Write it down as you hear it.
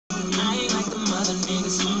I ain't like the mother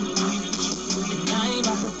niggas. And I ain't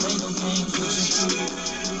about to play no games.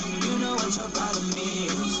 You know what your problem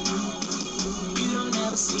is. You don't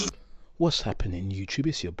ever see. What's happening, YouTube?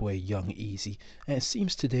 It's your boy Young Easy, and it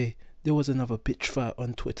seems today there was another bitch fight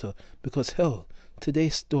on Twitter because hell,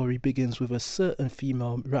 today's story begins with a certain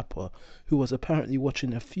female rapper who was apparently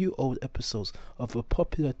watching a few old episodes of a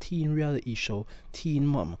popular teen reality show, Teen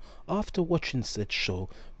Mum. After watching said show,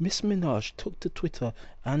 Miss Minaj took to Twitter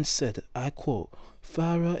and said, I quote,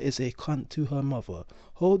 "Farrah is a cunt to her mother.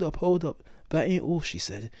 Hold up, that ain't all," she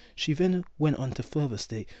said. She then went on to further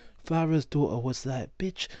state, Farrah's daughter was like,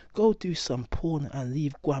 "Bitch, go do some porn and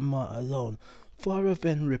leave grandma alone." Farrah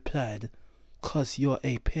then replied, "'Cause you're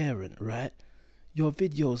a parent, right? Your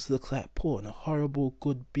videos look like porn, horrible,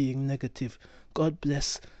 good being negative. God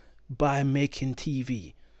bless by making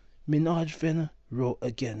TV." Minaj then wrote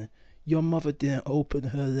again, "Your mother didn't open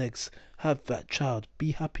her legs, have that child,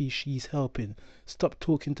 be happy she's helping. Stop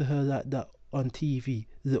talking to her like that on TV,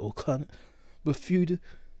 little cunt." The feud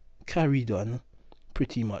carried on,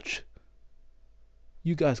 pretty much.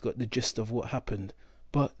 You guys got the gist of what happened,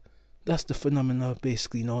 but that's the phenomena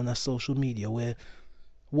basically known as social media, where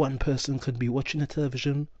one person could be watching a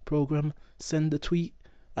television program, send a tweet,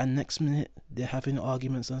 and next minute they're having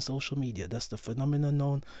arguments on social media. That's the phenomena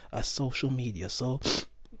known as social media. So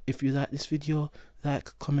if you like this video,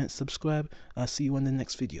 like, comment, subscribe. I'll see you on the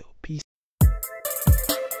next video. Peace.